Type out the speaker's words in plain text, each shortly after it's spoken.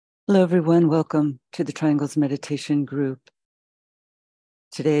Hello, everyone. Welcome to the Triangles Meditation Group.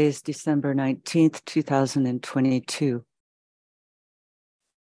 Today is December 19th, 2022.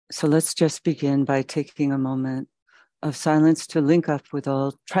 So let's just begin by taking a moment of silence to link up with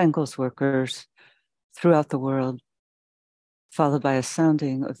all Triangles workers throughout the world, followed by a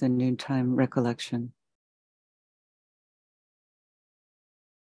sounding of the noontime recollection.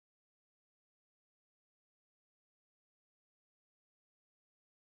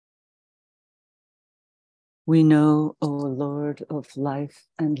 We know, O Lord of life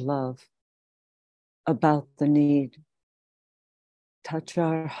and love, about the need. Touch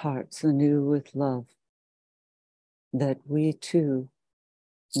our hearts anew with love, that we too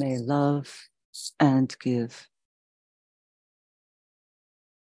may love and give.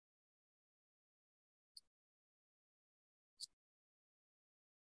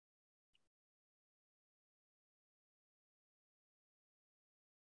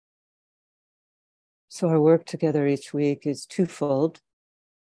 So our work together each week is twofold: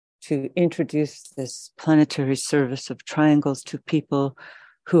 to introduce this planetary service of triangles to people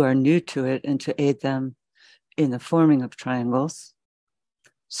who are new to it and to aid them in the forming of triangles.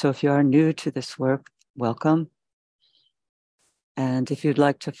 So if you are new to this work, welcome. And if you'd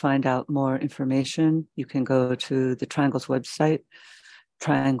like to find out more information, you can go to the Triangles website,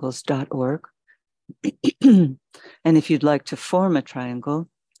 triangles.org. And if you'd like to form a triangle,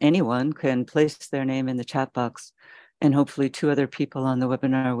 anyone can place their name in the chat box, and hopefully 2 other people on the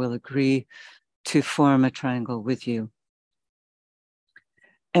webinar will agree to form a triangle with you.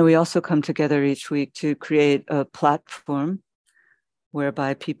 And we also come together each week to create a platform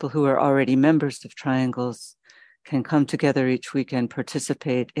whereby people who are already members of triangles can come together each week and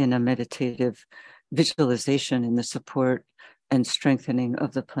participate in a meditative visualization in the support and strengthening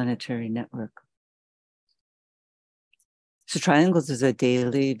of the planetary network. So triangles is a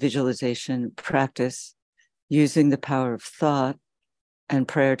daily visualization practice using the power of thought and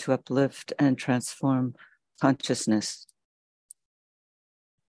prayer to uplift and transform consciousness.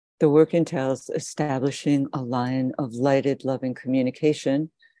 The work entails establishing a line of lighted, loving communication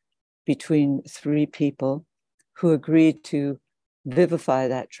between 3 people who agree to vivify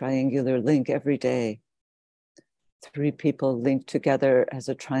that triangular link every day. 3 people linked together as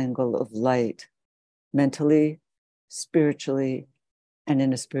a triangle of light, mentally, spiritually, and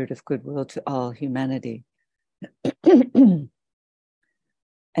in a spirit of goodwill to all humanity. And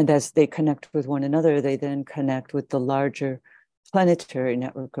as they connect with one another, they then connect with the larger planetary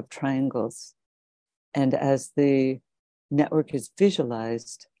network of triangles. And as the network is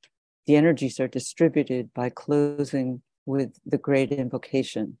visualized, the energies are distributed by closing with the great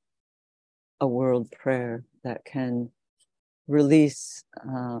invocation, a world prayer that can release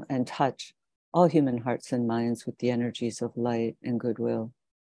and touch all human hearts and minds with the energies of light and goodwill.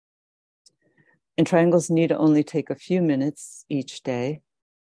 And triangles need only take a few minutes each day,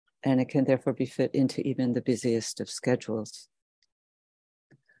 and it can therefore be fit into even the busiest of schedules.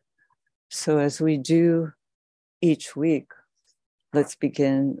 So as we do each week, let's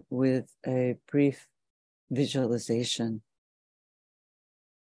begin with a brief visualization.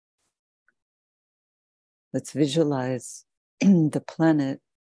 Let's visualize the planet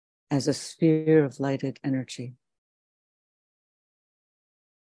as a sphere of lighted energy.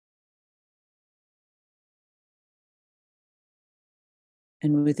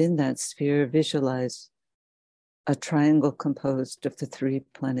 And within that sphere, visualize a triangle composed of the 3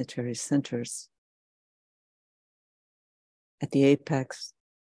 planetary centers. At the apex,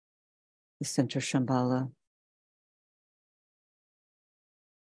 the center Shambhala,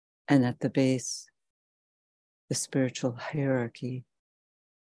 and at the base, the spiritual hierarchy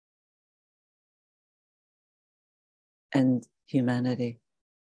and humanity.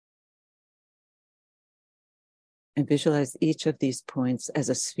 And visualize each of these points as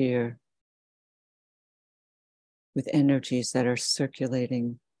a sphere with energies that are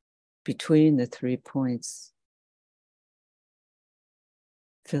circulating between the 3 points,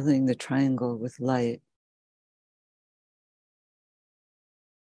 filling the triangle with light.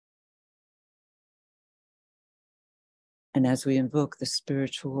 And as we invoke the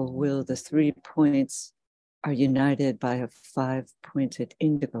spiritual will, the 3 points are united by a 5-pointed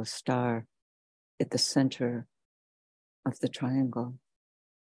indigo star at the center of the triangle.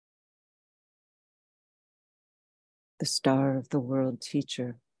 The star of the world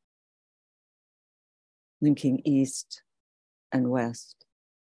teacher, linking east and west,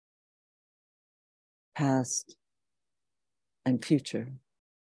 past and future,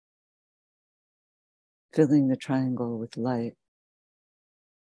 filling the triangle with light.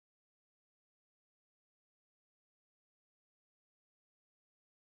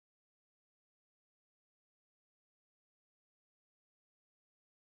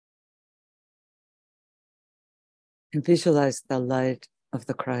 And visualize the light of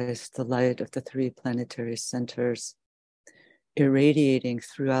the Christ, the light of the three planetary centers, irradiating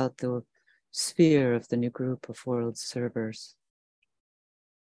throughout the sphere of the new group of world servers.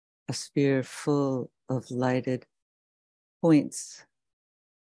 A sphere full of lighted points,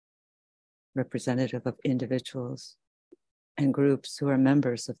 representative of individuals and groups who are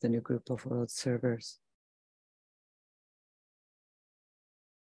members of the new group of world servers.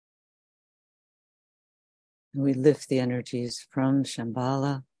 And we lift the energies from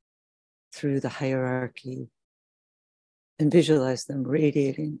Shambhala through the hierarchy and visualize them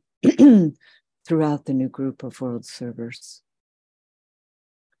radiating throughout the new group of world servers,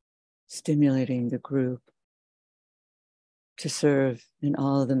 stimulating the group to serve in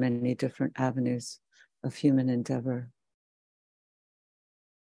all the many different avenues of human endeavor.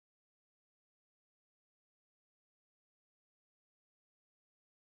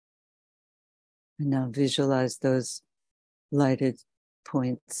 And now visualize those lighted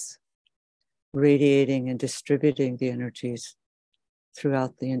points radiating and distributing the energies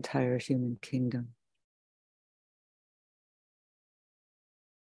throughout the entire human kingdom.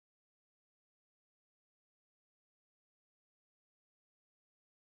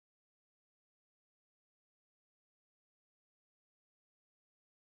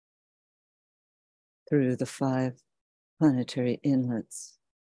 Through the 5 planetary inlets: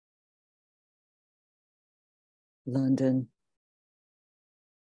 London,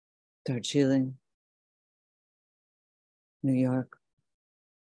 Darjeeling, New York,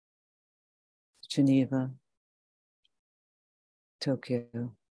 Geneva,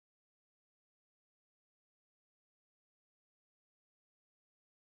 Tokyo.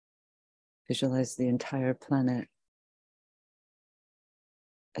 Visualize the entire planet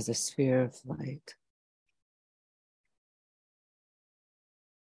as a sphere of light.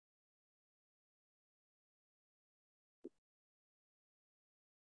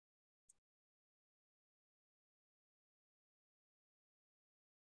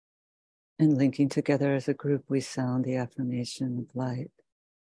 And linking together as a group, we sound the affirmation of light.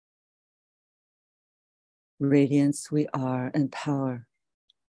 Radiance we are, and power.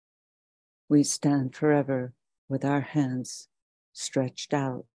 We stand forever with our hands stretched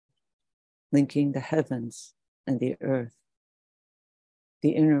out, linking the heavens and the earth,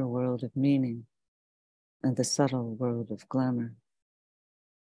 the inner world of meaning and the subtle world of glamour.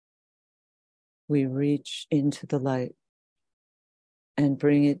 We reach into the light and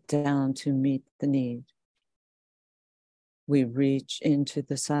bring it down to meet the need. We reach into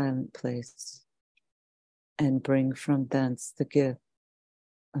the silent place and bring from thence the gift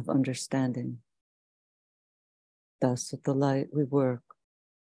of understanding. Thus with the light we work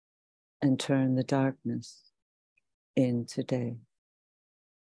and turn the darkness into day.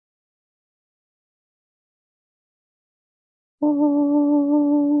 Om.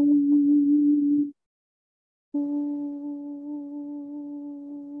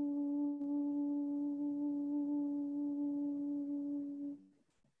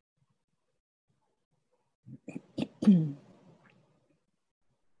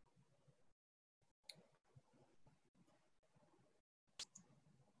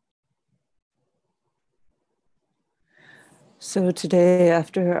 So today,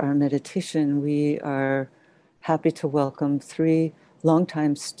 after our meditation, we are happy to welcome 3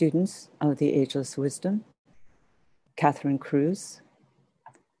 longtime students of the Ageless Wisdom: Catherine Cruz,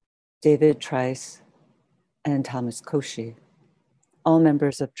 David Trice, and Thomas Koshi, all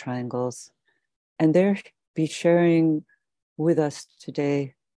members of Triangles. And they'll be sharing with us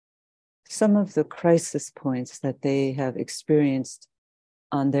today some of the crisis points that they have experienced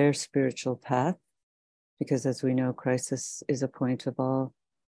on their spiritual path, because as we know, crisis is a point of all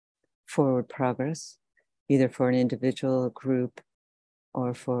forward progress, either for an individual, a group,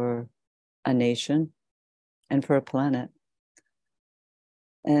 or for a nation, and for a planet.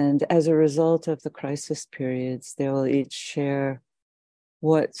 And as a result of the crisis periods, they will each share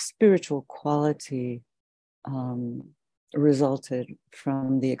what spiritual quality resulted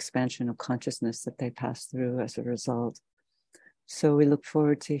from the expansion of consciousness that they passed through as a result. So we look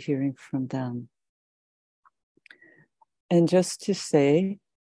forward to hearing from them. And just to say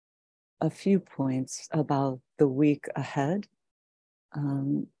a few points about the week ahead.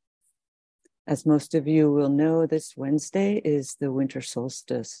 As most of you will know, this Wednesday is the winter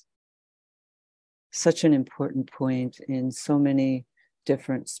solstice. Such an important point in so many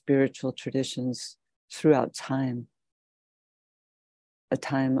different spiritual traditions throughout time. A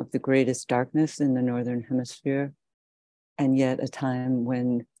time of the greatest darkness in the Northern Hemisphere, and yet a time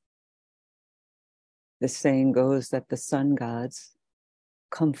when the saying goes that the sun gods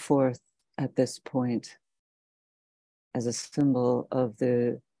come forth at this point as a symbol of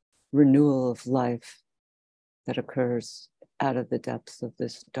the renewal of life that occurs out of the depths of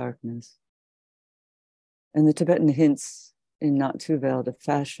this darkness. And the Tibetan hints in not too veiled a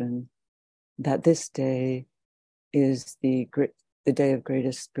fashion that this day is the day of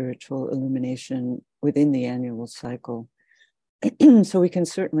greatest spiritual illumination within the annual cycle. So we can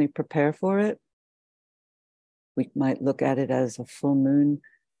certainly prepare for it. We might look at it as a full moon,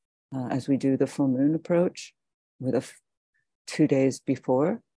 as we do the full moon approach, with 2 days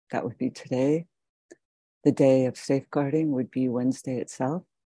before. That would be today. The day of safeguarding would be Wednesday itself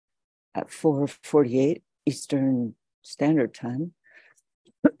at 4:48 Eastern Standard Time,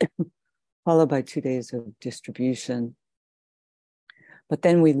 followed by 2 days of distribution. But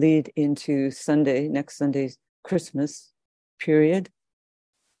then we lead into Sunday, next Sunday's Christmas period,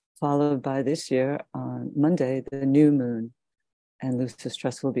 followed by this year on Monday, the new moon. And Lucis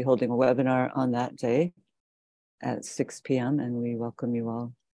Trust will be holding a webinar on that day at 6 p.m. And we welcome you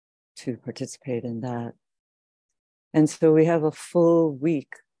all to participate in that. And so we have a full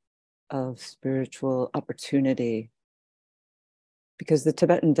week of spiritual opportunity, because the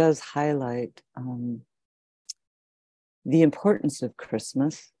Tibetan does highlight the importance of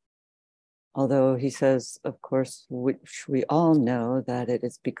Christmas, although he says, of course, which we all know, that it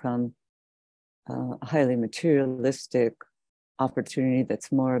has become a highly materialistic opportunity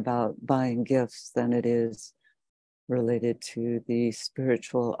that's more about buying gifts than it is related to the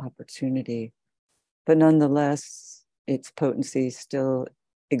spiritual opportunity. But nonetheless, its potency still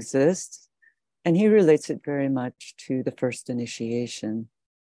exists. And he relates it very much to the first initiation.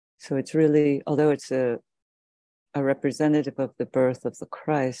 So it's really, although it's a representative of the birth of the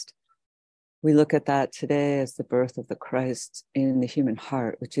Christ, we look at that today as the birth of the Christ in the human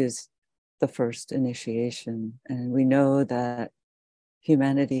heart, which is the first initiation. And we know that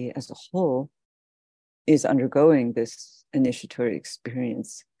humanity as a whole is undergoing this initiatory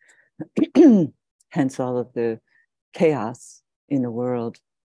experience. Hence all of the chaos in the world,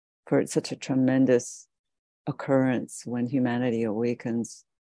 for it's such a tremendous occurrence when humanity awakens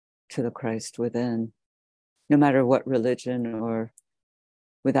to the Christ within, no matter what religion or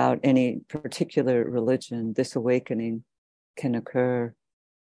without any particular religion, this awakening can occur.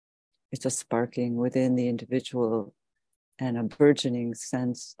 It's a sparking within the individual and a burgeoning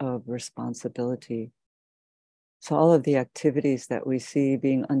sense of responsibility. So all of the activities that we see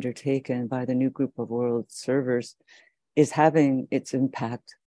being undertaken by the new group of world servers is having its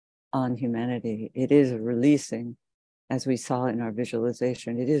impact on humanity. It is releasing, as we saw in our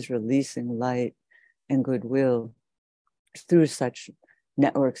visualization, it is releasing light and goodwill through such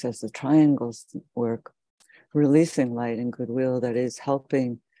networks as the triangles work, releasing light and goodwill that is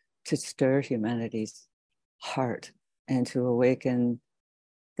helping to stir humanity's heart and to awaken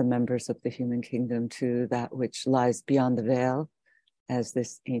the members of the human kingdom to that which lies beyond the veil, as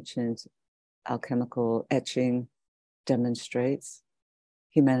this ancient alchemical etching demonstrates.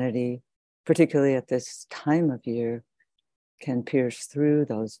 Humanity, particularly at this time of year, can pierce through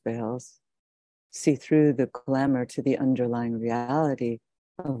those veils, see through the glamour to the underlying reality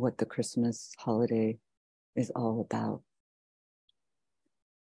of what the Christmas holiday is all about.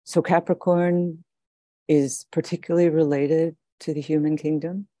 So Capricorn is particularly related to the human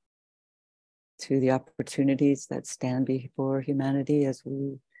kingdom, to the opportunities that stand before humanity as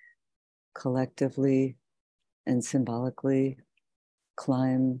we collectively and symbolically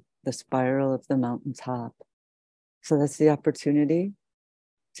climb the spiral of the mountaintop. So that's the opportunity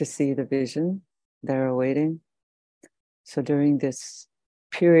to see the vision they're awaiting. So during this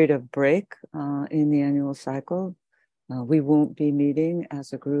period of break in the annual cycle, we won't be meeting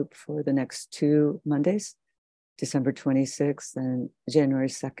as a group for the next 2 Mondays, December 26th and January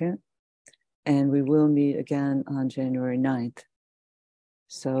 2nd. And we will meet again on January 9th.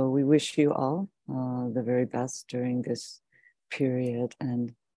 So we wish you all the very best during this period,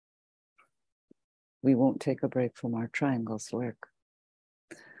 and we won't take a break from our triangles work.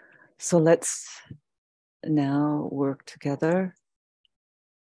 So let's now work together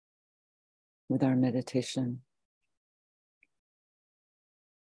with our meditation.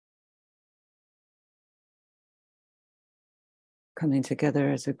 Coming together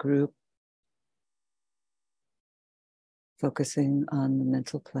as a group, focusing on the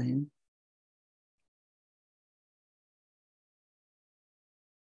mental plane,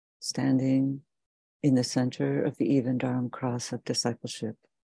 standing in the center of the even Dharam cross of discipleship.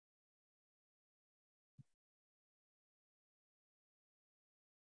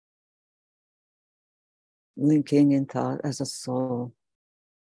 Linking in thought as a soul,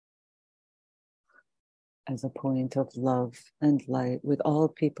 as a point of love and light with all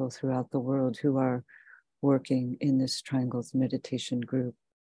people throughout the world who are working in this Triangles meditation group.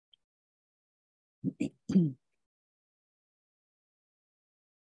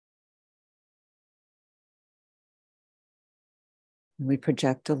 We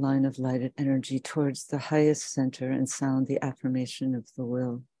project a line of lighted energy towards the highest center and sound the affirmation of the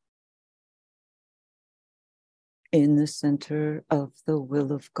will. In the center of the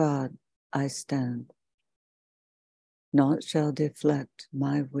will of God, I stand. Naught shall deflect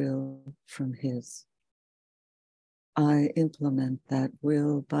my will from His. I implement that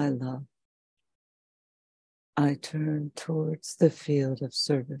will by love. I turn towards the field of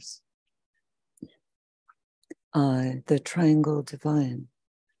service. I, the triangle divine,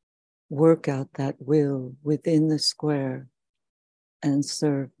 work out that will within the square and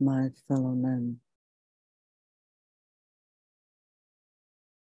serve my fellow men.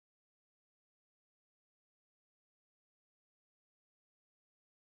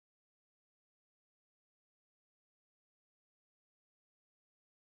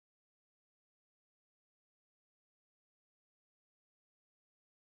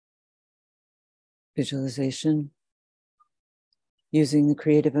 Visualization. Using the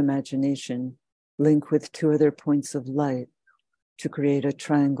creative imagination, link with two other points of light to create a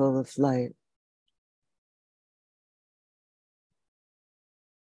triangle of light.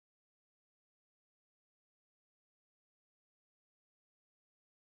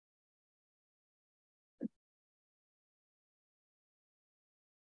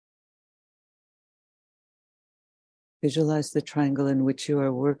 Visualize the triangle in which you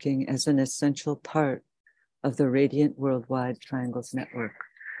are working as an essential part of the Radiant Worldwide Triangles Network.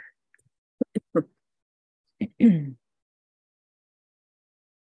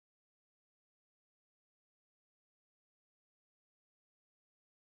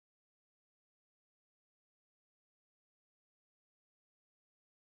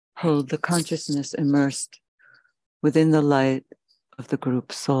 Hold the consciousness immersed within the light of the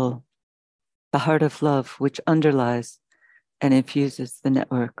group soul, the heart of love which underlies and infuses the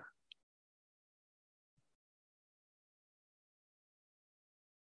network.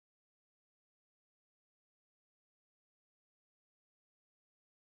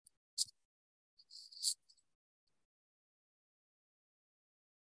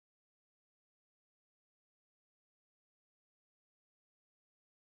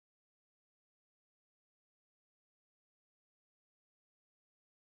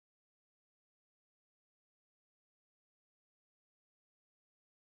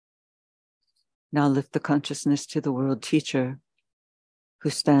 Now lift the consciousness to the world teacher who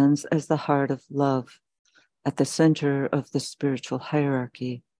stands as the heart of love at the center of the spiritual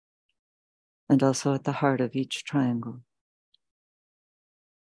hierarchy and also at the heart of each triangle.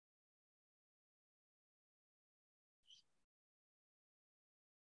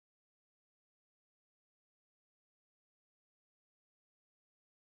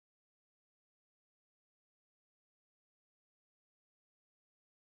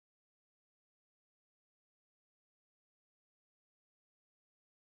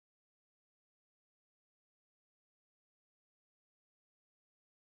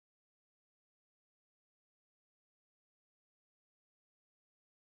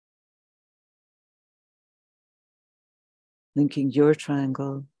 Linking your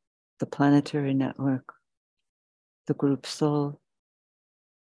triangle, the planetary network, the group soul,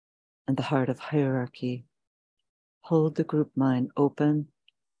 and the heart of hierarchy. Hold the group mind open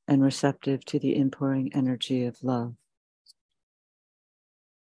and receptive to the inpouring energy of love.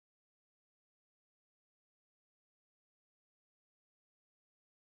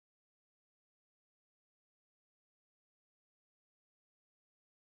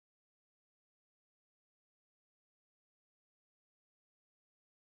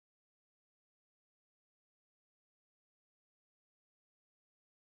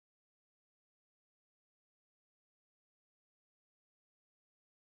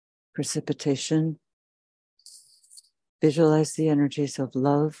 Precipitation. Visualize the energies of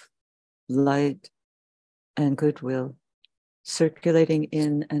love, light, and goodwill circulating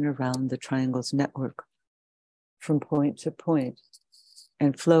in and around the triangle's network from point to point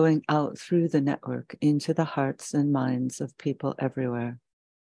and flowing out through the network into the hearts and minds of people everywhere.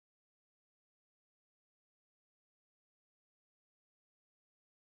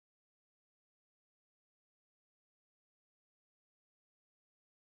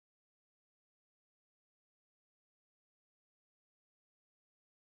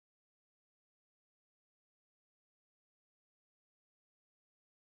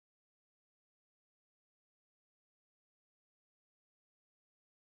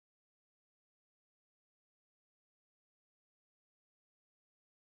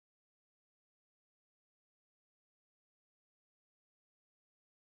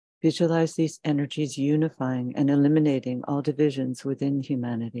 Visualize these energies unifying and eliminating all divisions within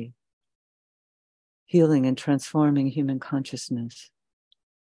humanity, healing and transforming human consciousness,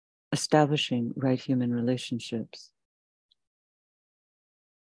 establishing right human relationships.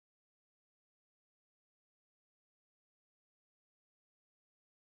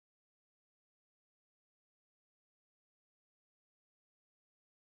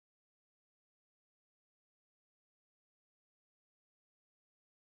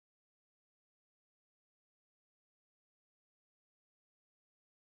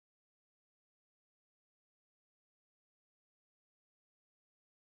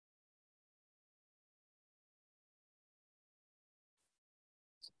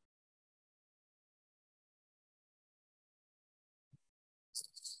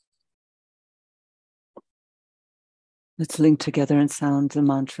 Let's link together and sound the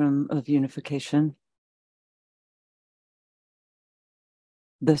mantra of unification.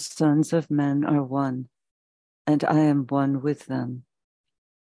 The sons of men are one, and I am one with them.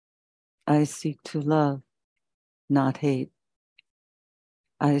 I seek to love, not hate.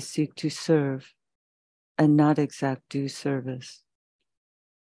 I seek to serve and not exact due service.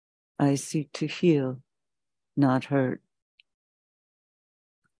 I seek to heal, not hurt.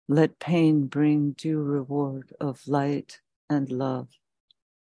 Let pain bring due reward of light and love.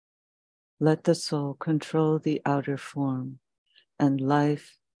 Let the soul control the outer form and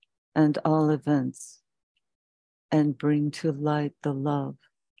life and all events, and bring to light the love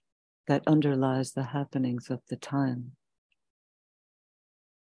that underlies the happenings of the time.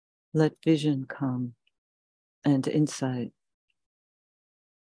 Let vision come and insight.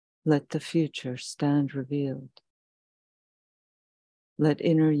 Let the future stand revealed. Let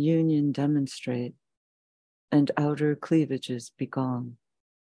inner union demonstrate and outer cleavages be gone.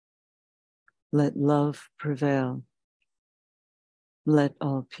 Let love prevail. Let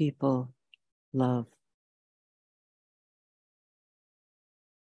all people love.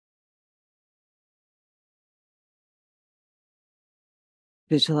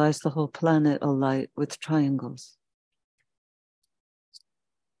 Visualize the whole planet alight with triangles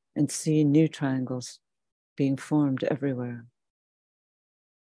and see new triangles being formed everywhere.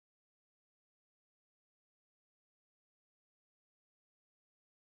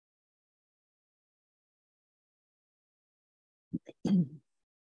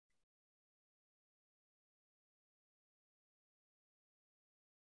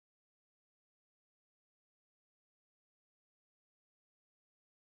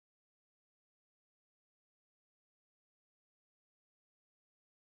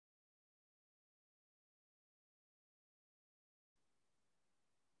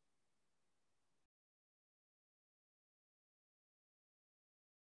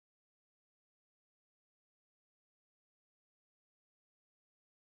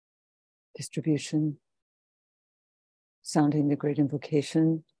 Distribution, sounding the great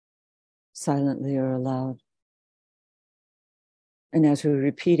invocation silently or aloud. And as we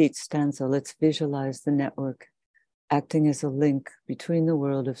repeat each stanza, let's visualize the network acting as a link between the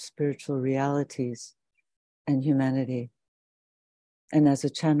world of spiritual realities and humanity, and as a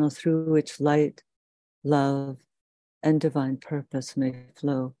channel through which light, love, and divine purpose may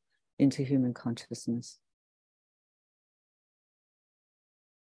flow into human consciousness.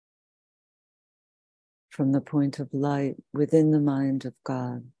 From the point of light within the mind of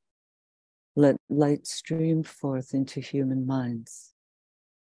God, let light stream forth into human minds.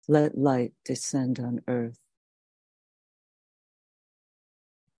 Let light descend on earth.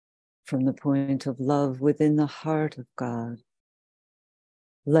 From the point of love within the heart of God,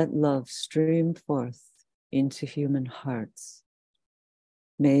 let love stream forth into human hearts.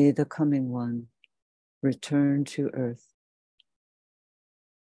 May the coming one return to earth.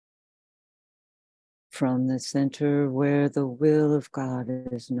 From the center where the will of God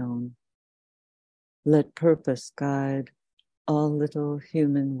is known, let purpose guide all little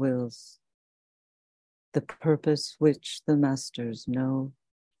human wills, the purpose which the masters know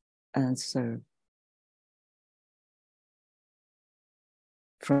and serve.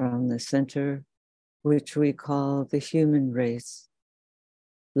 From the center, which we call the human race,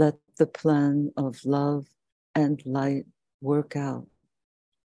 let the plan of love and light work out,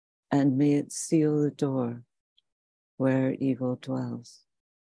 and may it seal the door where evil dwells.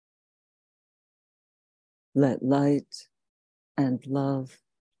 Let light and love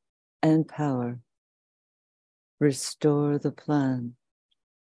and power restore the plan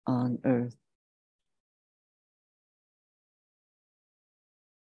on earth.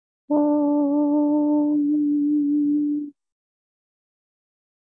 Om.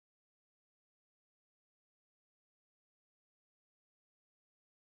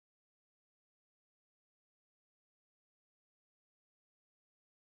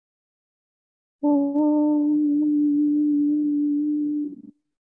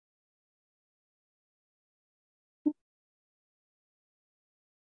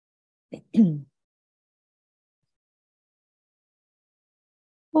 Om.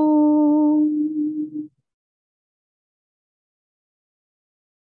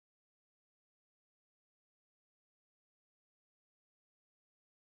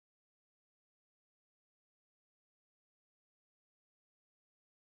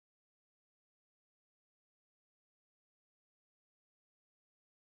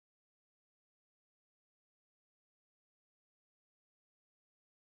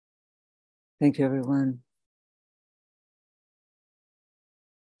 Thank you, everyone.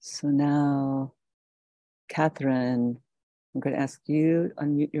 So now, Catherine, I'm going to ask you to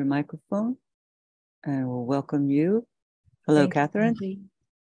unmute your microphone and we'll welcome you. Hello, Thank Catherine. you.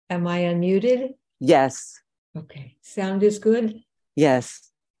 Am I unmuted? Yes. Okay. Sound is good?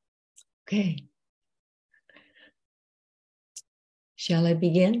 Yes. Okay. Shall I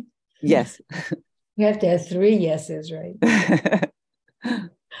begin? Yes. We have to have 3 yeses, right?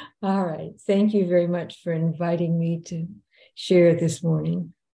 All right. Thank you very much for inviting me to share this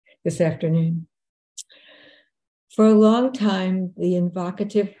afternoon. For a long time, the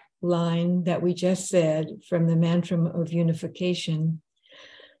invocative line that we just said from the mantra of unification,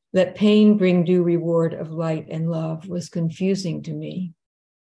 let pain bring due reward of light and love, was confusing to me.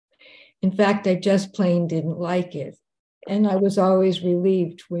 In fact, I just plain didn't like it. And I was always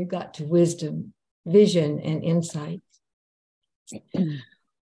relieved when we got to wisdom, vision, and insight.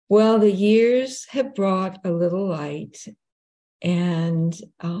 Well, the years have brought a little light and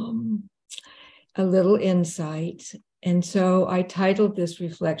a little insight. And so I titled this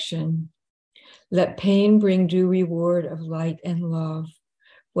reflection, Let Pain Bring Due Reward of Light and Love,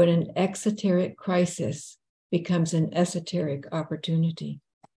 when an exoteric crisis becomes an esoteric opportunity.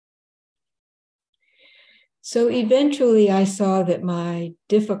 So eventually I saw that my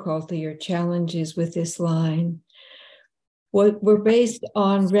difficulty or challenges with this line were based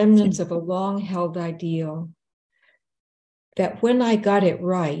on remnants of a long-held ideal that when I got it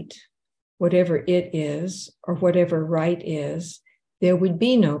right, whatever it is, or whatever right is, there would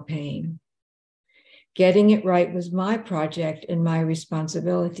be no pain. Getting it right was my project and my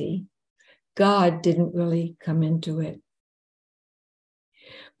responsibility. God didn't really come into it.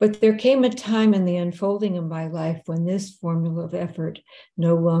 But there came a time in the unfolding of my life when this formula of effort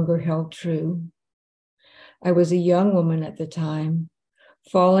no longer held true. I was a young woman at the time,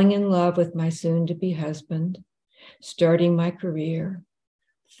 falling in love with my soon-to-be husband, starting my career,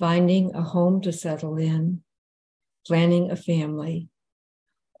 finding a home to settle in, planning a family.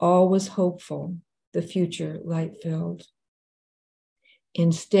 All was hopeful, the future light-filled.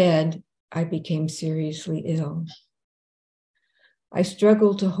 Instead, I became seriously ill. I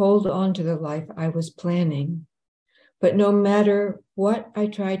struggled to hold on to the life I was planning, but no matter what I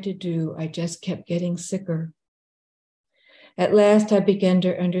tried to do, I just kept getting sicker. At last, I began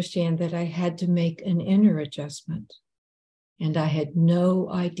to understand that I had to make an inner adjustment, and I had no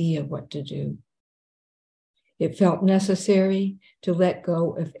idea what to do. It felt necessary to let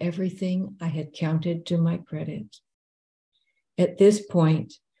go of everything I had counted to my credit. At this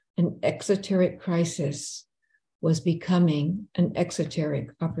point, an exoteric crisis was becoming an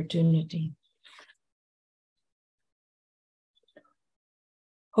exoteric opportunity.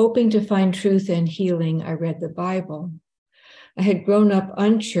 Hoping to find truth and healing, I read the Bible. I had grown up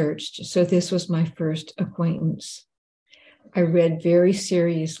unchurched, so this was my first acquaintance. I read very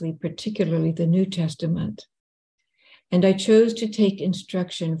seriously, particularly the New Testament. And I chose to take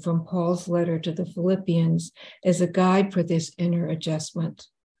instruction from Paul's letter to the Philippians as a guide for this inner adjustment.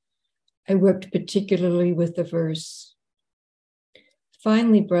 I worked particularly with the verse,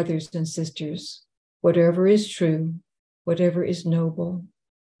 finally, brothers and sisters, whatever is true, whatever is noble,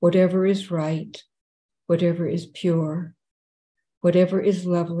 whatever is right, whatever is pure, whatever is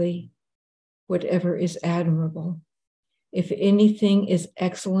lovely, whatever is admirable, if anything is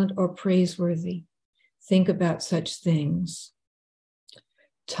excellent or praiseworthy, think about such things.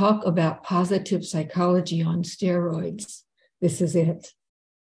 Talk about positive psychology on steroids. This is it.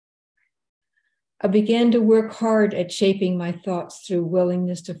 I began to work hard at shaping my thoughts through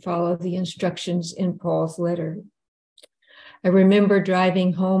willingness to follow the instructions in Paul's letter. I remember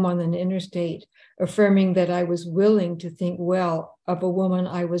driving home on an interstate, affirming that I was willing to think well of a woman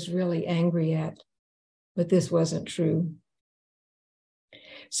I was really angry at, but this wasn't true.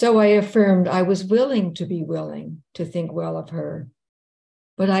 So I affirmed I was willing to think well of her,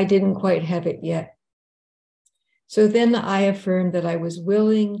 but I didn't quite have it yet. So then I affirmed that I was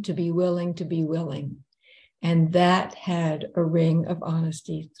willing to be willing, and that had a ring of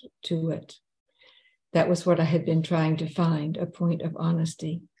honesty to it. That was what I had been trying to find, a point of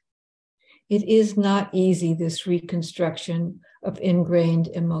honesty. It is not easy, this reconstruction of ingrained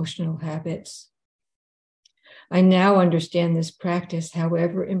emotional habits. I now understand this practice,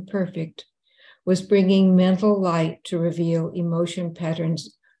 however imperfect, was bringing mental light to reveal emotion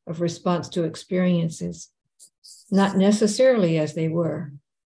patterns of response to experiences, not necessarily as they were,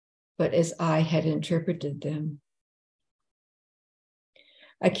 but as I had interpreted them.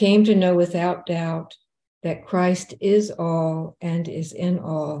 I came to know without doubt that Christ is all and is in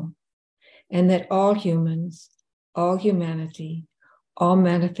all, and that all humans, all humanity, all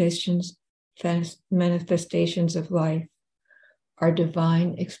manifestations of life are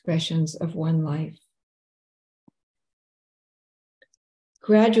divine expressions of one life.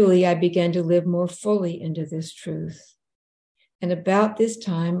 Gradually, I began to live more fully into this truth. And about this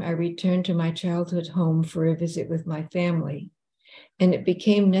time, I returned to my childhood home for a visit with my family, and it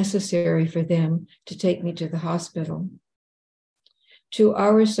became necessary for them to take me to the hospital. To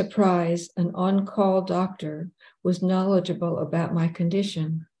our surprise, an on-call doctor was knowledgeable about my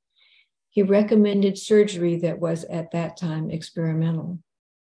condition. He recommended surgery that was at that time experimental.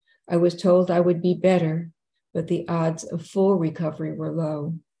 I was told I would be better, but the odds of full recovery were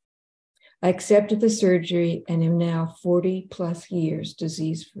low. I accepted the surgery and am now 40 plus years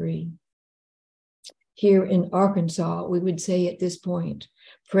disease-free. Here in Arkansas, we would say at this point,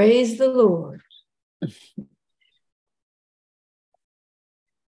 praise the Lord.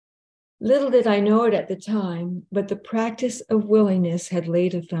 Little did I know it at the time, but the practice of willingness had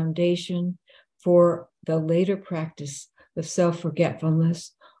laid a foundation for the later practice of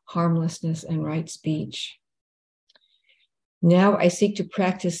self-forgetfulness, harmlessness, and right speech. Now I seek to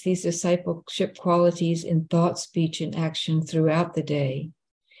practice these discipleship qualities in thought, speech, and action throughout the day.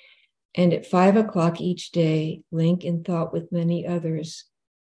 And at 5 o'clock each day, link in thought with many others,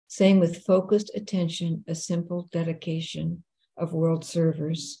 saying with focused attention a simple dedication of world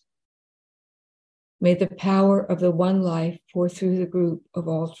servers. May the power of the one life pour through the group of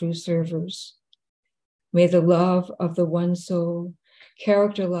all true servers. May the love of the one soul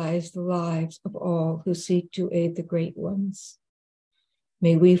characterize the lives of all who seek to aid the great ones.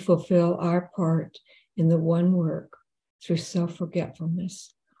 May we fulfill our part in the one work through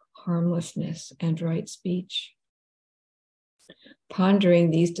self-forgetfulness, harmlessness, and right speech.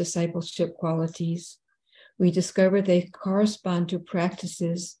 Pondering these discipleship qualities, we discover they correspond to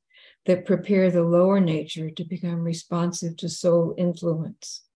practices that prepare the lower nature to become responsive to soul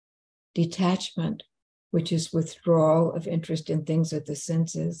influence, detachment, which is withdrawal of interest in things of the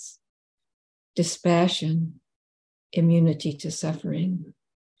senses, dispassion, immunity to suffering,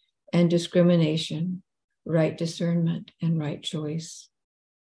 and discrimination, right discernment, and right choice.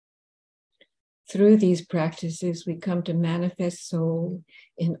 Through these practices, we come to manifest soul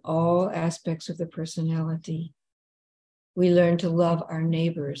in all aspects of the personality. We learn to love our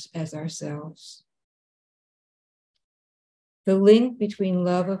neighbors as ourselves. The link between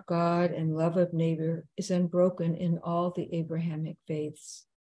love of God and love of neighbor is unbroken in all the Abrahamic faiths,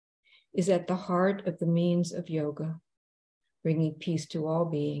 is at the heart of the means of yoga, bringing peace to all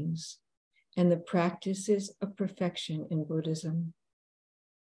beings, and the practices of perfection in Buddhism.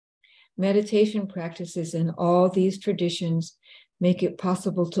 Meditation practices in all these traditions make it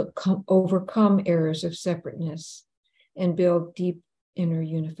possible to overcome errors of separateness and build deep inner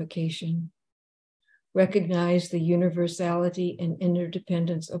unification. Recognize the universality and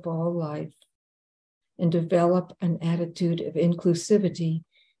interdependence of all life, and develop an attitude of inclusivity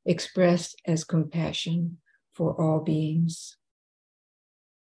expressed as compassion for all beings.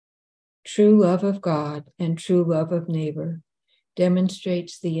 True love of God and true love of neighbor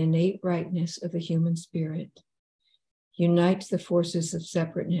demonstrates the innate rightness of the human spirit, unites the forces of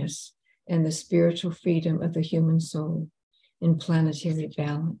separateness and the spiritual freedom of the human soul in planetary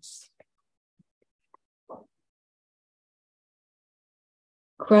balance.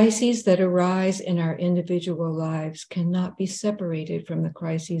 Crises that arise in our individual lives cannot be separated from the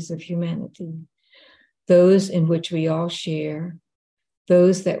crises of humanity, those in which we all share,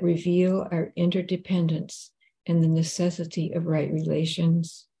 those that reveal our interdependence and the necessity of right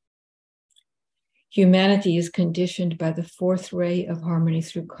relations. Humanity is conditioned by the fourth ray of harmony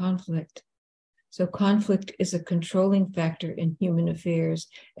through conflict. So conflict is a controlling factor in human affairs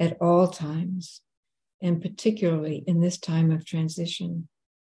at all times, and particularly in this time of transition.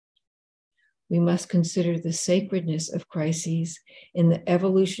 We must consider the sacredness of crises in the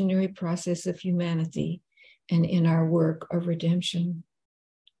evolutionary process of humanity and in our work of redemption.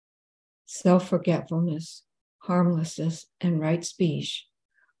 Self-forgetfulness, harmlessness, and right speech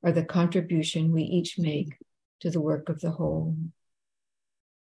are the contribution we each make to the work of the whole.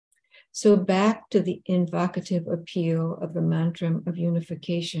 So back to the invocative appeal of the mantra of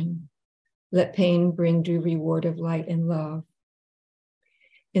unification, let pain bring due reward of light and love,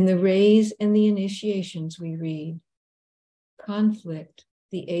 In the rays and the initiations we read, conflict,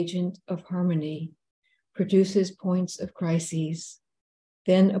 the agent of harmony, produces points of crises,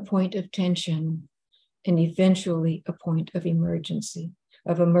 then a point of tension, and eventually a point of emergence.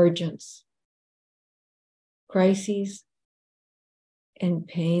 Crises and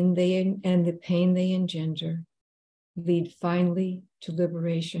the pain they engender lead finally to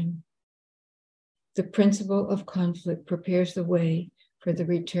liberation. The principle of conflict prepares the way for the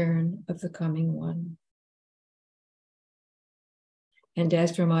return of the coming one. And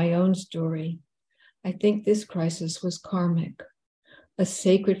as for my own story, I think this crisis was karmic, a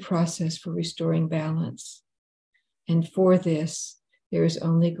sacred process for restoring balance. And for this, there is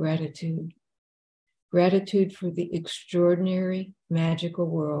only gratitude. Gratitude for the extraordinary, magical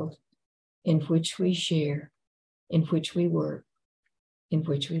world in which we share, in which we work, in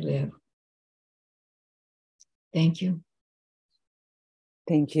which we live. Thank you.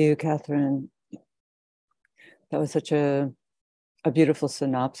 Thank you, Catherine. That was such a beautiful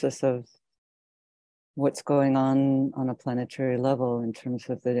synopsis of what's going on a planetary level in terms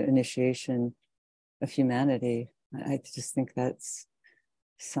of the initiation of humanity. I just think that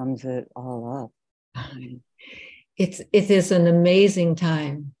sums it all up. It is an amazing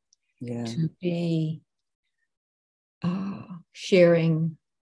time to be sharing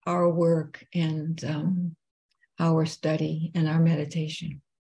our work and our study and our meditation.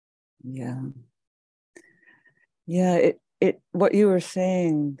 Yeah. What you were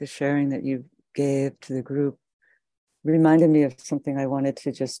saying, the sharing that you gave to the group, reminded me of something I wanted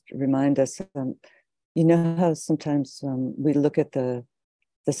to just remind us. You know how sometimes we look at the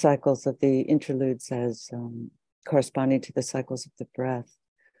cycles of the interludes as corresponding to the cycles of the breath.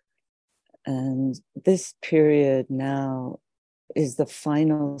 And this period now is the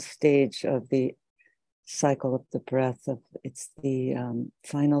final stage of the cycle of the breath. It's the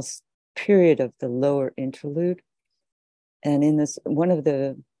final period of the lower interlude. And in this, one of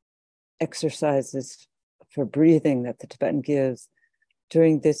the exercises for breathing that the Tibetan gives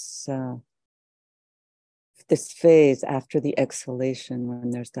during this phase after the exhalation,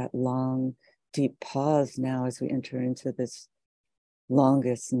 when there's that long, deep pause now as we enter into this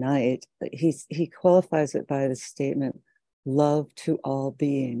longest night, he qualifies it by the statement, love to all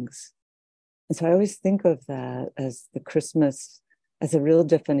beings. And so I always think of that as the Christmas, as a real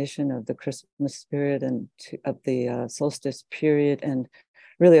definition of the Christmas spirit and of the solstice period, and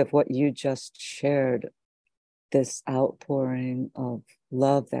really of what you just shared, this outpouring of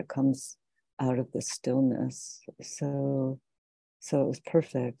love that comes out of the stillness. So it was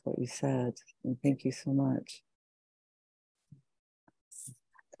perfect what you said, and thank you so much.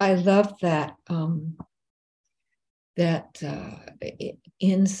 I love that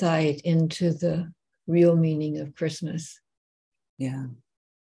insight into the real meaning of Christmas. Yeah.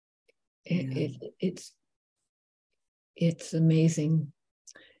 It's amazing.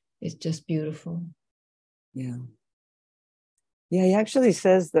 It's just beautiful. Yeah. Yeah, he actually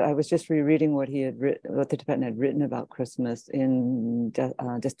says that I was just rereading what he had written, what the Tibetan had written about Christmas in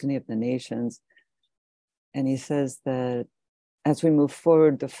Destiny of the Nations. And he says that as we move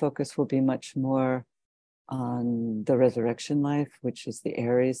forward, the focus will be much more on the resurrection life, which is the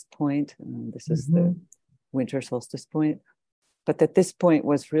Aries point. This is the winter solstice point. But that this point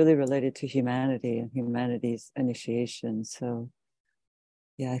was really related to humanity and humanity's initiation. So,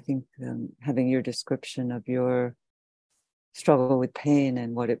 yeah, I think having your description of your struggle with pain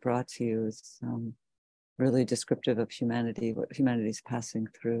and what it brought to you is really descriptive of humanity, what humanity's passing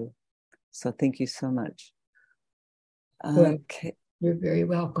through. So thank you so much. Okay. You're very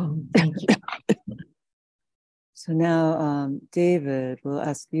welcome. Thank you. So now, David, we'll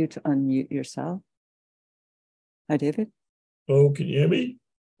ask you to unmute yourself. Hi, David. Oh, can you hear me?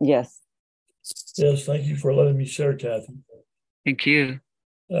 Yes. Yes, thank you for letting me share, Kathy. Thank you.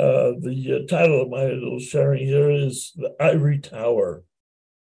 The title of my little sharing here is The Ivory Tower.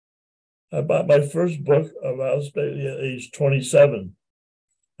 I bought my first book about Australia at age 27.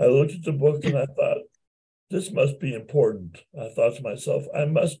 I looked at the book and I thought, this must be important. I thought to myself, I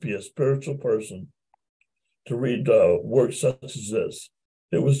must be a spiritual person to read works such as this.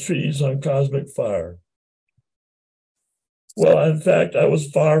 It was Treatise on Cosmic Fire. Well, in fact, I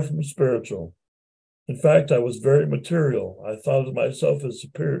was far from spiritual. In fact, I was very material. I thought of myself as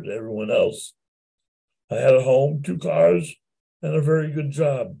superior to everyone else. I had a home, 2 cars, and a very good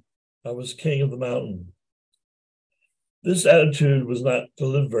job. I was king of the mountain. This attitude was not to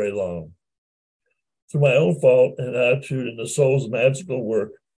live very long. Through my own fault and attitude in the soul's magical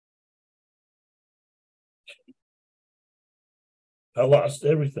work, I lost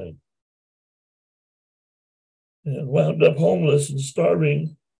everything and wound up homeless and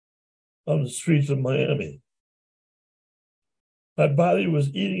starving on the streets of Miami. My body was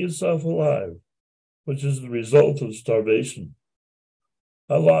eating itself alive, which is the result of starvation.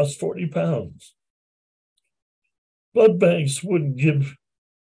 I lost 40 pounds. Blood banks wouldn't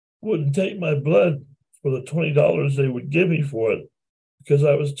take my blood for the $20 they would give me for it because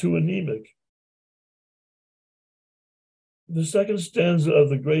I was too anemic. The second stanza of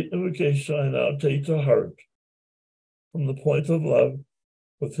the great invocation I now take to heart. From the point of love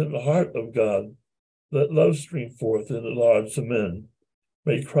within the heart of God, let love stream forth in the hearts of men.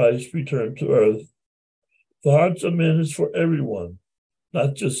 May Christ return to earth. The hearts of men is for everyone,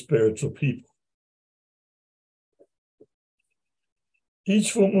 not just spiritual people.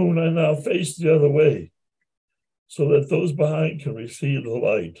 Each full moon I now face the other way, so that those behind can receive the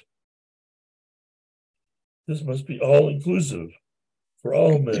light. This must be all-inclusive for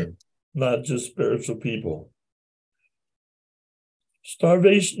all men, not just spiritual people.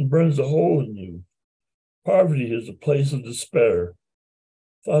 Starvation burns a hole in you. Poverty is a place of despair.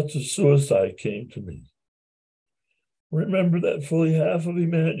 Thoughts of suicide came to me. Remember that fully half of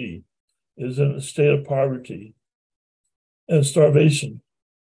humanity is in a state of poverty and starvation.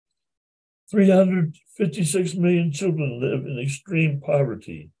 356 million children live in extreme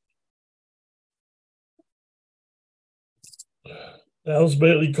poverty. Alice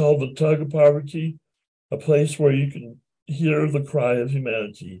Bailey called the tug of poverty a place where you can hear the cry of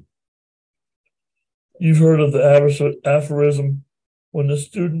humanity. You've heard of the aphorism, when the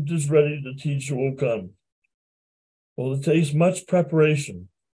student is ready, the teacher will come. Well, it takes much preparation,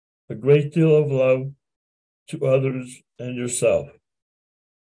 a great deal of love to others and yourself.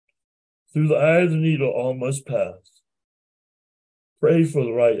 Through the eye of the needle, all must pass. Pray for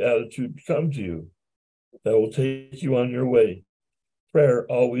the right attitude to come to you that will take you on your way. Prayer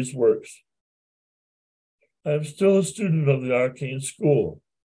always works. I am still a student of the Arcane School.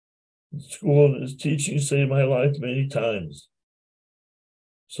 The school and its teaching saved my life many times.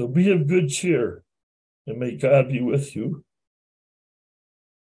 So be of good cheer, and may God be with you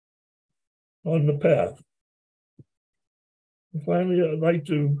on the path. And finally, I'd like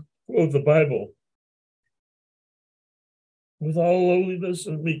to quote the Bible. With all lowliness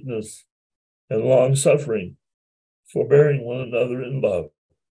and meekness and long suffering, forbearing one another in love.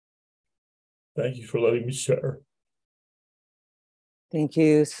 Thank you for letting me share. Thank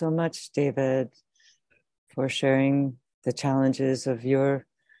you so much, David, for sharing the challenges of your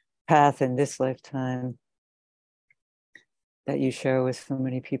path in this lifetime that you share with so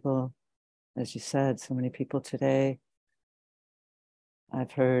many people. As you said, so many people today.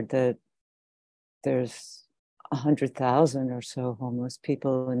 I've heard that there's 100,000 or so homeless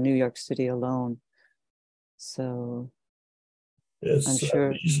people in New York City alone. So it's I'm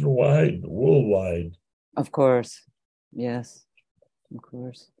sure nationwide, worldwide. Of course. Yes. Of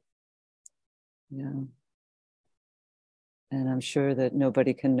course. Yeah. And I'm sure that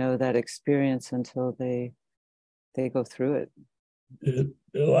nobody can know that experience until they go through it. It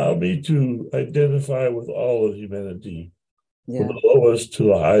allowed me to identify with all of humanity, Yeah. from the lowest to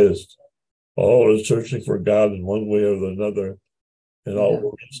the highest. All are searching for God in one way or another, and all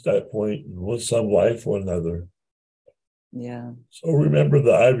will reach that point in some life or another. Yeah. So remember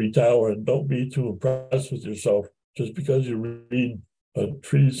the ivory tower, and don't be too impressed with yourself just because you read a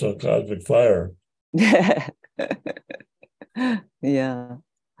treatise on cosmic fire. Yeah.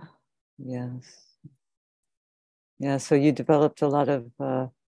 Yes. Yeah. So you developed a lot of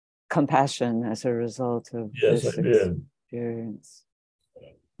compassion as a result of Yes, this I did. experience.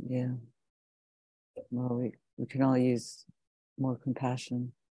 Yeah. Well, we can all use more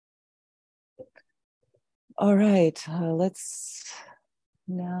compassion. All right. Let's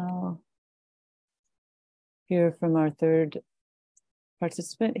now hear from our third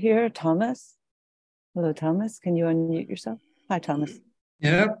participant here, Thomas. Hello, Thomas. Can you unmute yourself? Hi, Thomas.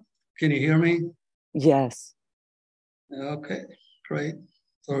 Yeah. Can you hear me? Yes. Okay, great.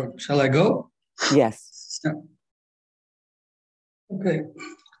 So shall I go? Yes. Yeah. Okay.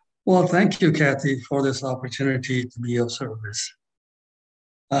 Well, thank you, Kathy, for this opportunity to be of service.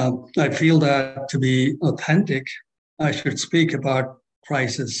 I feel that to be authentic, I should speak about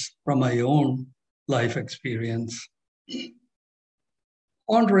crisis from my own life experience.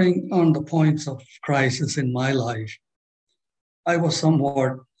 Pondering on the points of crisis in my life, I was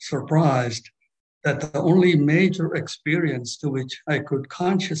somewhat surprised that the only major experience to which I could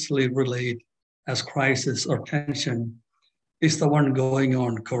consciously relate as crisis or tension is the one going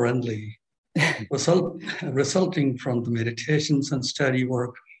on currently, resulting from the meditations and study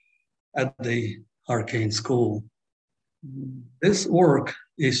work at the Arcane School. This work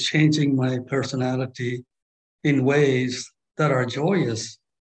is changing my personality in ways that are joyous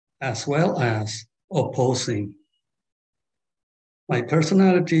as well as opposing. My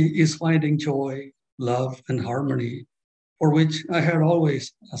personality is finding joy, love, and harmony, for which I had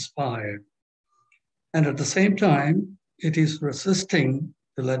always aspired. And at the same time, it is resisting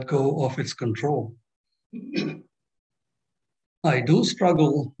to let go of its control. I do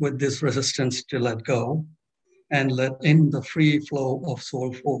struggle with this resistance to let go and let in the free flow of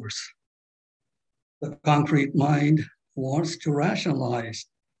soul force. The concrete mind wants to rationalize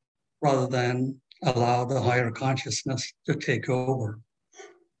rather than allow the higher consciousness to take over.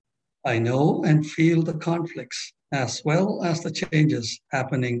 I know and feel the conflicts as well as the changes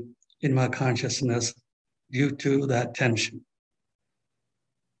happening in my consciousness due to that tension.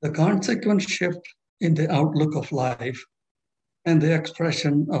 The consequent shift in the outlook of life and the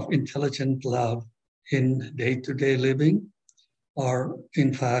expression of intelligent love in day-to-day living are,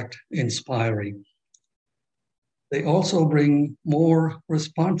 in fact, inspiring. They also bring more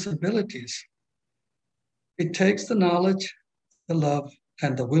responsibilities. It takes the knowledge, the love,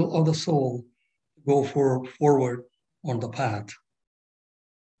 and the will of the soul to go forward on the path.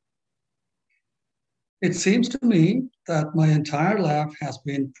 It seems to me that my entire life has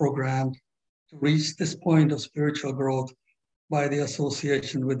been programmed to reach this point of spiritual growth by the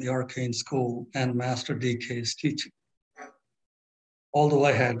association with the Arcane School and Master DK's teaching. Although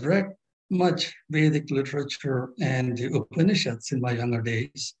I had read much Vedic literature and the Upanishads in my younger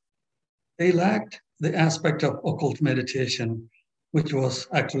days, they lacked the aspect of occult meditation, which was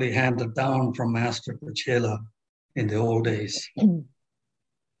actually handed down from Master Kuchela in the old days.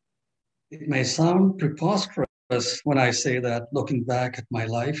 It may sound preposterous when I say that, looking back at my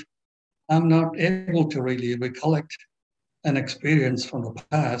life, I'm not able to really recollect an experience from the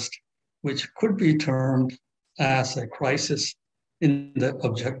past, which could be termed as a crisis in the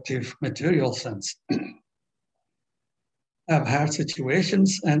objective material sense. I've had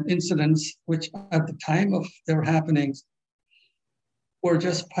situations and incidents which at the time of their happenings were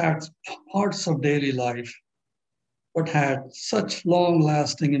just parts of daily life, but had such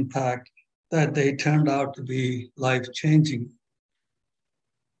long-lasting impact that they turned out to be life-changing.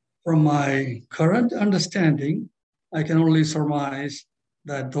 From my current understanding, I can only surmise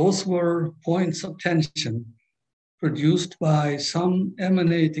that those were points of tension produced by some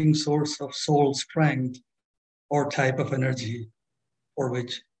emanating source of soul strength or type of energy for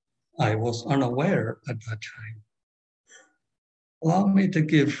which I was unaware at that time. Allow me to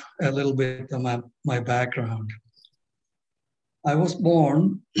give a little bit of my background. I was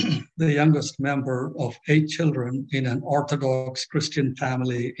born the youngest member of 8 children in an Orthodox Christian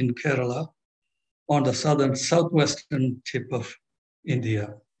family in Kerala on the southwestern tip of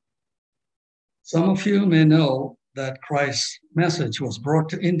India. Some of you may know that Christ's message was brought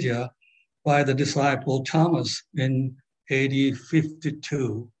to India by the disciple Thomas in AD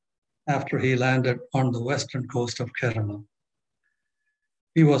 52 after he landed on the western coast of Kerala.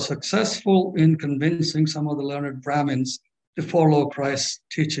 He was successful in convincing some of the learned Brahmins to follow Christ's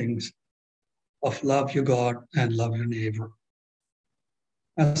teachings of love your God and love your neighbor.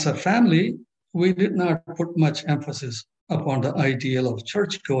 As a family, we did not put much emphasis upon the ideal of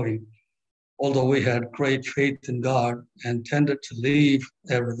church going, although we had great faith in God and tended to leave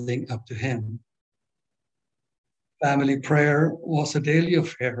everything up to Him. Family prayer was a daily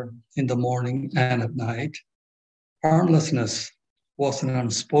affair in the morning and at night. Harmlessness was an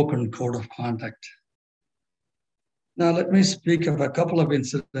unspoken code of conduct. Now let me speak of a couple of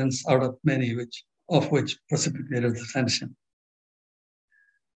incidents out of many of which precipitated the tension.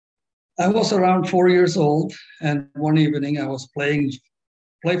 I was around 4 years old, and one evening I was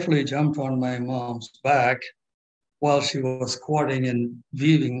playfully jumped on my mom's back while she was squatting and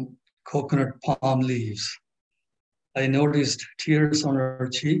weaving coconut palm leaves. I noticed tears on her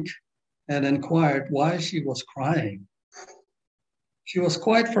cheek and inquired why she was crying. She was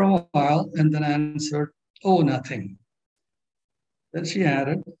quiet for a while and then answered, "Oh, nothing." Then she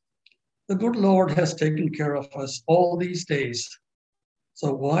added, "The good Lord has taken care of us all these days.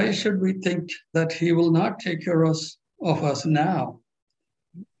 So why should we think that He will not take care of us now?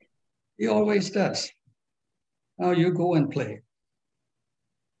 He always does. Now you go and play."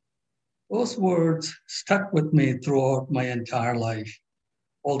 Those words stuck with me throughout my entire life,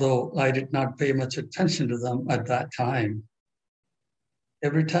 although I did not pay much attention to them at that time.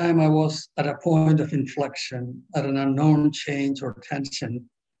 Every time I was at a point of inflection, at an unknown change or tension,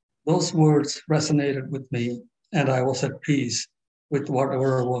 those words resonated with me, and I was at peace with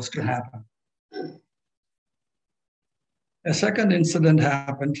whatever was to happen. A second incident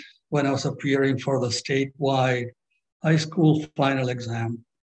happened when I was appearing for the statewide high school final exam,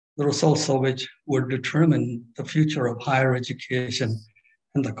 the results of which would determine the future of higher education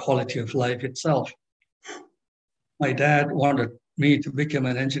and the quality of life itself. My dad wanted me to become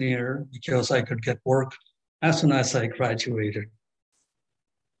an engineer because I could get work as soon as I graduated.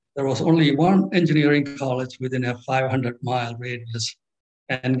 There was only one engineering college within a 500-mile radius,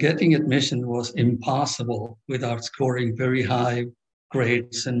 and getting admission was impossible without scoring very high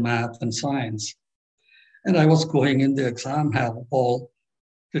grades in math and science. And I was going in the exam hall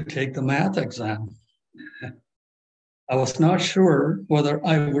to take the math exam. I was not sure whether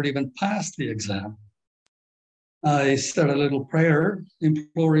I would even pass the exam. I said a little prayer,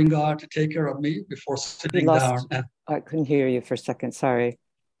 imploring God to take care of me before sitting down. I couldn't hear you for a second. Sorry.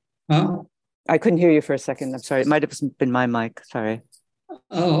 Huh? I couldn't hear you for a second. I'm sorry. It might have been my mic. Sorry.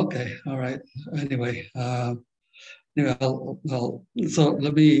 Oh, okay. All right. Anyway, so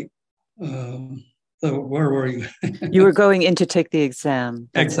let me. So where were you? You were going in to take the exam.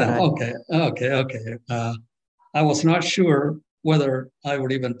 Okay. I was not sure whether I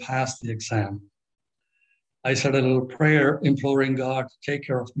would even pass the exam. I said a little prayer, imploring God to take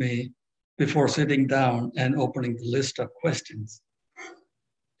care of me before sitting down and opening the list of questions.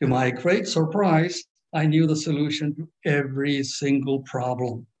 To my great surprise, I knew the solution to every single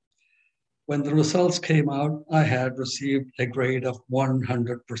problem. When the results came out, I had received a grade of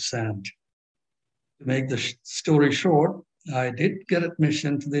 100%. To make the story short, I did get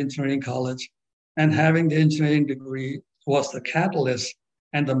admission to the engineering college, and having the engineering degree was the catalyst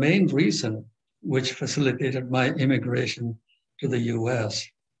and the main reason which facilitated my immigration to the US.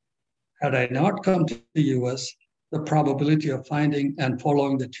 Had I not come to the US, the probability of finding and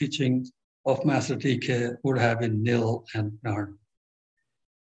following the teachings of Master TK would have been nil and none.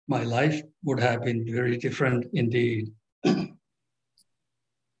 My life would have been very different indeed.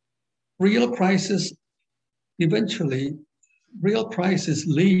 Real crisis leads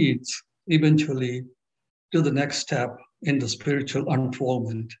eventually to the next step in the spiritual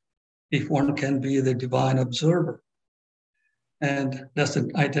unfoldment, if one can be the divine observer and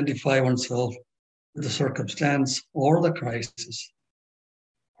doesn't identify oneself with the circumstance or the crisis.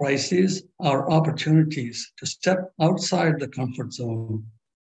 Crises are opportunities to step outside the comfort zone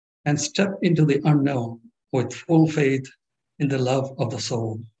and step into the unknown with full faith in the love of the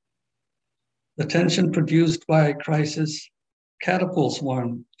soul. The tension produced by a crisis catapults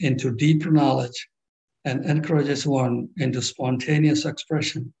one into deeper knowledge and encourages one into spontaneous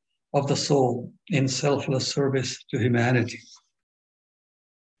expression of the soul in selfless service to humanity.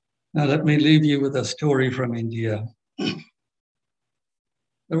 Now, let me leave you with a story from India.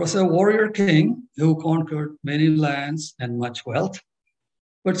 There was a warrior king who conquered many lands and much wealth,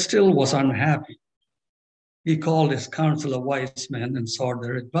 but still was unhappy. He called his council of wise men and sought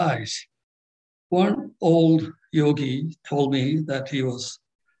their advice. One old yogi told me that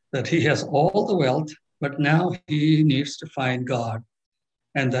he has all the wealth, but now he needs to find God,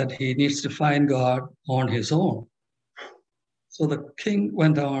 and that he needs to find God on his own. So the king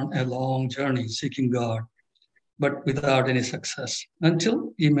went on a long journey seeking God, but without any success,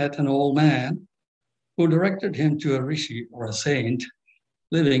 until he met an old man who directed him to a rishi or a saint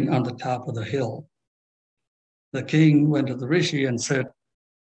living on the top of the hill. The king went to the rishi and said,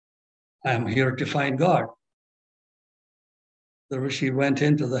 "I am here to find God." The rishi went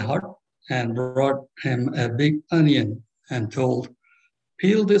into the hut and brought him a big onion and told,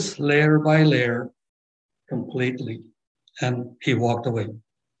 "Peel this layer by layer completely." And he walked away.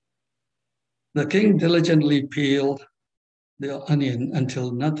 The king diligently peeled the onion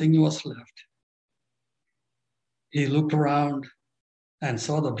until nothing was left. He looked around and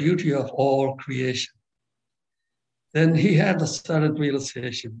saw the beauty of all creation. Then he had the sudden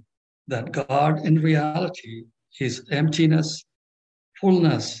realization that God in reality is emptiness,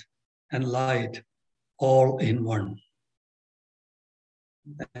 fullness, and light all in one.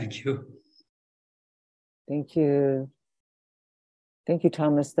 Thank you. Thank you. Thank you,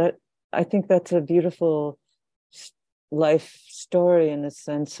 Thomas. I think that's a beautiful life story in the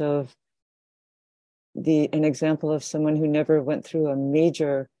sense of an example of someone who never went through a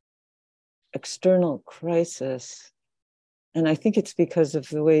major external crisis. And I think it's because of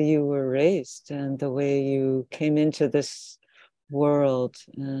the way you were raised and the way you came into this world.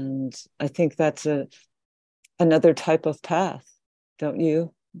 And I think that's another type of path, don't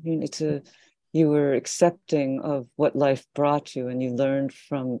you? I mean, you were accepting of what life brought you, and you learned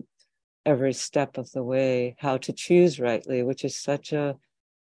from every step of the way how to choose rightly, which is such a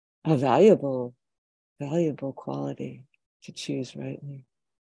valuable quality, to choose rightly.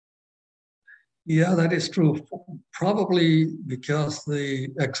 Yeah, that is true. Probably because the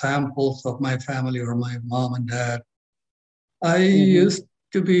examples of my family or my mom and dad, I used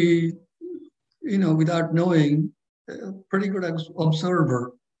to be, without knowing, a pretty good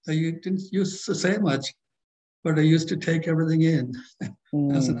observer. I didn't used to say much, but I used to take everything in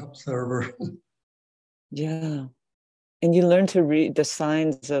as an observer. Yeah. And you learn to read the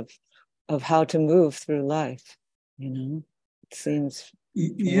signs of how to move through life, it seems.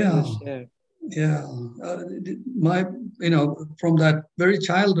 Yeah. Yeah. My, from that very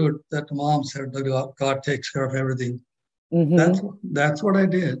childhood that mom said that God takes care of everything. That's what I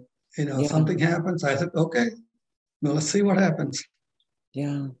did. Something happens, I said, okay, well, let's see what happens.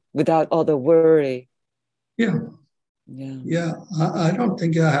 Yeah. Without all the worry. Yeah. Yeah. Yeah. I don't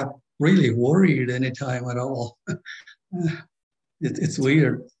think I have really worried any time at all. It's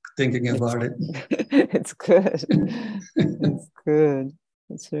weird thinking about it. It's good. It's good.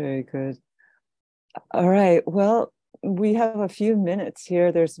 It's very good. All right. Well, we have a few minutes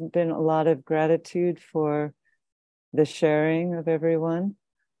here. There's been a lot of gratitude for the sharing of everyone.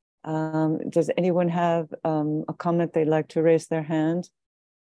 Does anyone have a comment they'd like to raise their hand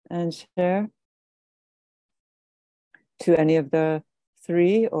and share? To any of the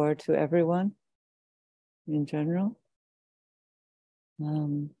three or to everyone in general?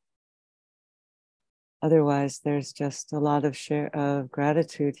 Otherwise, there's just a lot of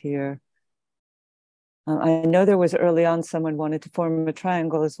gratitude here. I know there was early on someone wanted to form a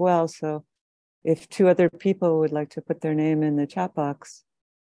triangle as well. So if two other people would like to put their name in the chat box,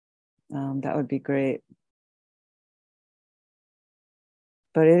 that would be great.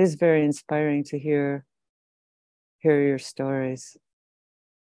 But it is very inspiring to hear your stories.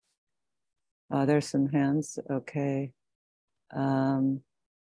 There's some hands. Okay.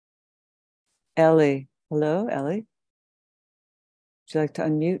 Ellie. Hello, Ellie. Would you like to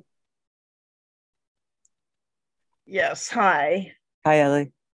unmute? Yes. Hi. Hi,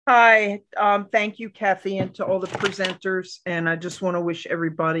 Ellie. Hi. Thank you, Kathy, and to all the presenters. And I just want to wish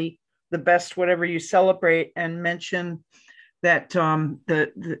everybody the best, whatever you celebrate, and mention that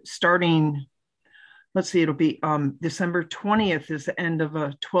the starting, let's see, it'll be December 20th is the end of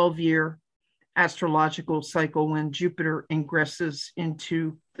a 12-year astrological cycle when Jupiter ingresses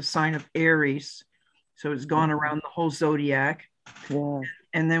into the sign of Aries. So it's gone around the whole zodiac. Yeah.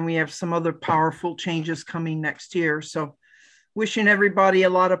 And then we have some other powerful changes coming next year. So wishing everybody a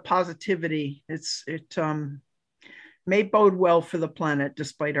lot of positivity. It may bode well for the planet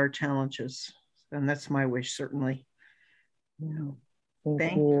despite our challenges. And that's my wish, certainly. Yeah.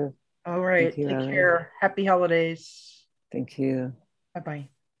 Thank you. All right. Take care. Happy holidays. Thank you. Bye-bye.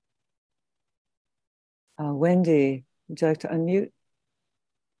 Wendy, would you like to unmute?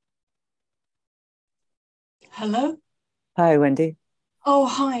 Hello? Hi, Wendy. Oh,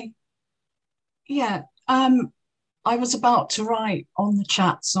 hi. Yeah, I was about to write on the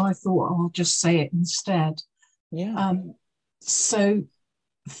chat, so I thought I'll just say it instead. Yeah. So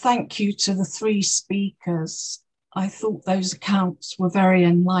thank you to the three speakers. I thought those accounts were very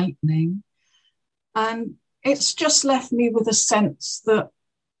enlightening. And it's just left me with a sense that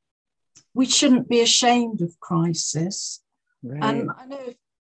we shouldn't be ashamed of crisis. Right. And I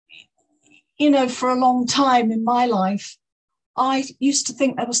know, for a long time in my life, I used to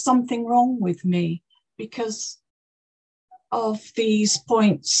think there was something wrong with me because of these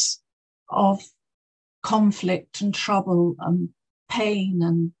points of conflict and trouble and pain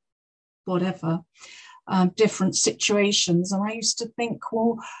and whatever, different situations. And I used to think,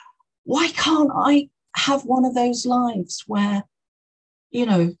 well, why can't I have one of those lives where,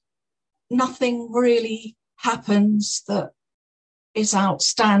 nothing really happens that is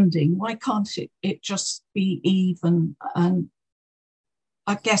outstanding? Why can't it just be even? And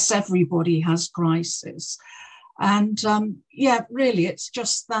I guess everybody has crisis. And really, it's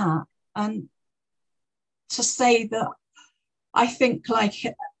just that. And to say that I think, like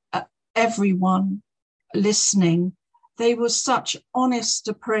everyone listening, they were such honest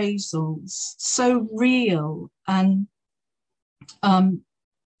appraisals, so real and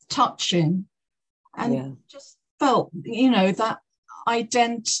touching, and just felt, that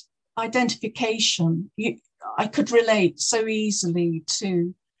identification. I could relate so easily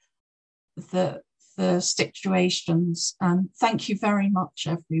to the situations. And thank you very much,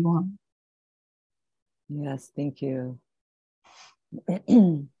 everyone. Yes, thank you.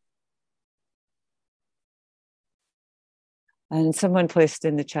 And someone placed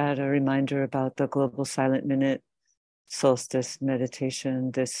in the chat a reminder about the Global Silent Minute solstice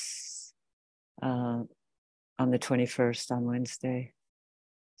meditation this on the 21st on Wednesday.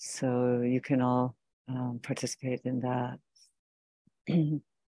 So you can all participate in that.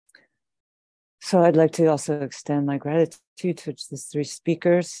 So I'd like to also extend my gratitude to the three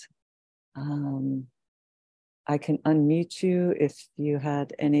speakers. I can unmute you if you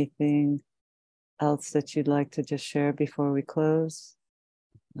had anything else that you'd like to just share before we close?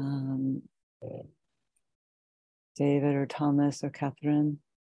 David or Thomas or Catherine?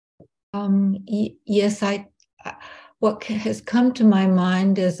 Yes, what has come to my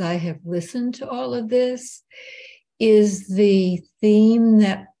mind as I have listened to all of this is the theme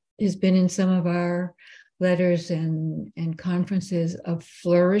that has been in some of our letters and conferences of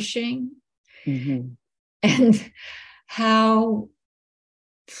flourishing, and how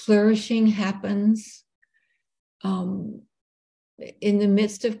flourishing happens in the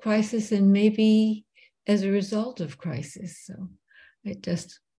midst of crisis and maybe as a result of crisis. So I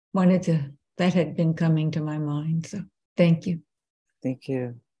just wanted to, that had been coming to my mind. So thank you. Thank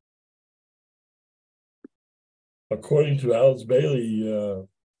you. According to Alice Bailey,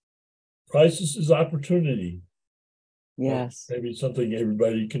 crisis is opportunity. Yes. Maybe something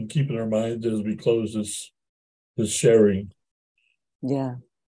everybody can keep in their minds as we close this sharing. Yeah.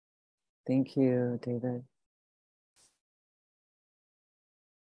 Thank you, David.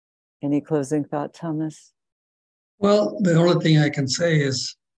 Any closing thought, Thomas? Well, the only thing I can say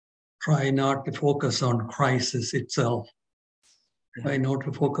is try not to focus on crisis itself. Try not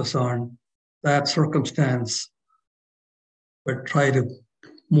to focus on that circumstance, but try to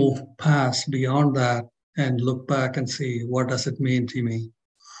move past beyond that and look back and see, what does it mean to me?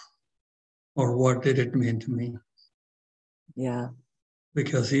 Or what did it mean to me? Yeah.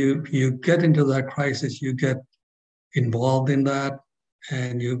 Because you get into that crisis, you get involved in that,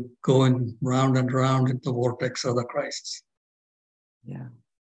 and you go in round and round in the vortex of the crisis. Yeah.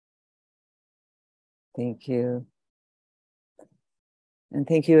 Thank you. And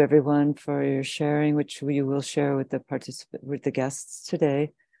thank you, everyone, for your sharing, which we will share with the guests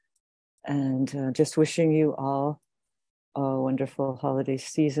today. And just wishing you all a wonderful holiday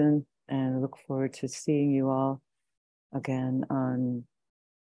season, and look forward to seeing you all again on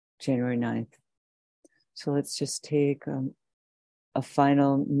January 9th. So let's just take a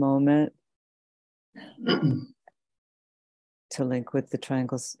final moment to link with the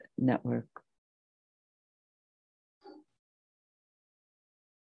Triangles Network.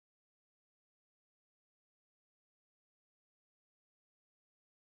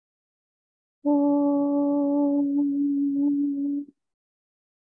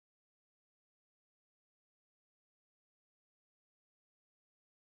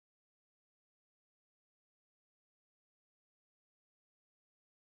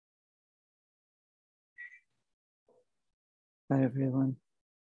 Bye, everyone.